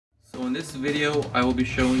in this video, I will be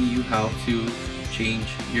showing you how to change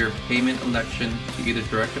your payment election to either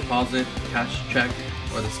direct deposit, cash check,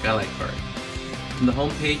 or the Skylight card. From the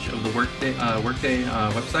home page of the Workday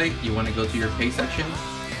website, you want to go to your pay section.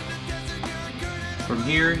 From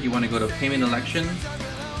here, you want to go to payment election.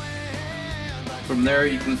 From there,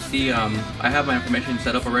 you can see I have my information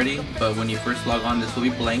set up already, but when you first log on, this will be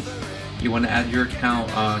blank. You want to add your account,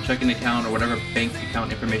 checking account, or whatever bank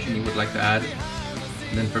account information you would like to add.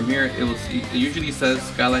 And then from here, it usually says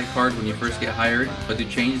Skylight card when you first get hired, but to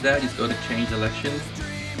change that, just go to change election.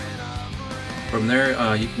 From there,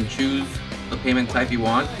 you can choose the payment type you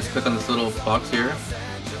want. Just click on this little box here.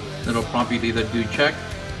 It'll prompt you to either do check,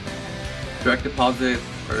 direct deposit,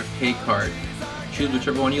 or pay card. Choose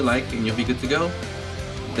whichever one you like and you'll be good to go.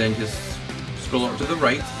 Then just scroll over to the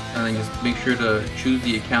right and then just make sure to choose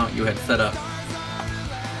the account you had set up.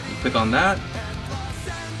 You click on that.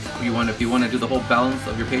 If you want to do the whole balance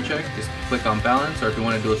of your paycheck, just click on balance, or if you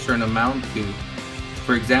want to do a certain amount,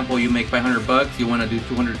 for example, you make 500 bucks, you want to do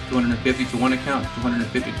 250 to one account,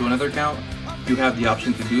 250 to another account, you have the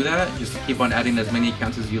option to do that. Just keep on adding as many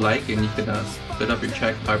accounts as you like, and you can split up your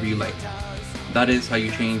check however you like. That is how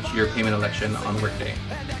you change your payment election on Workday.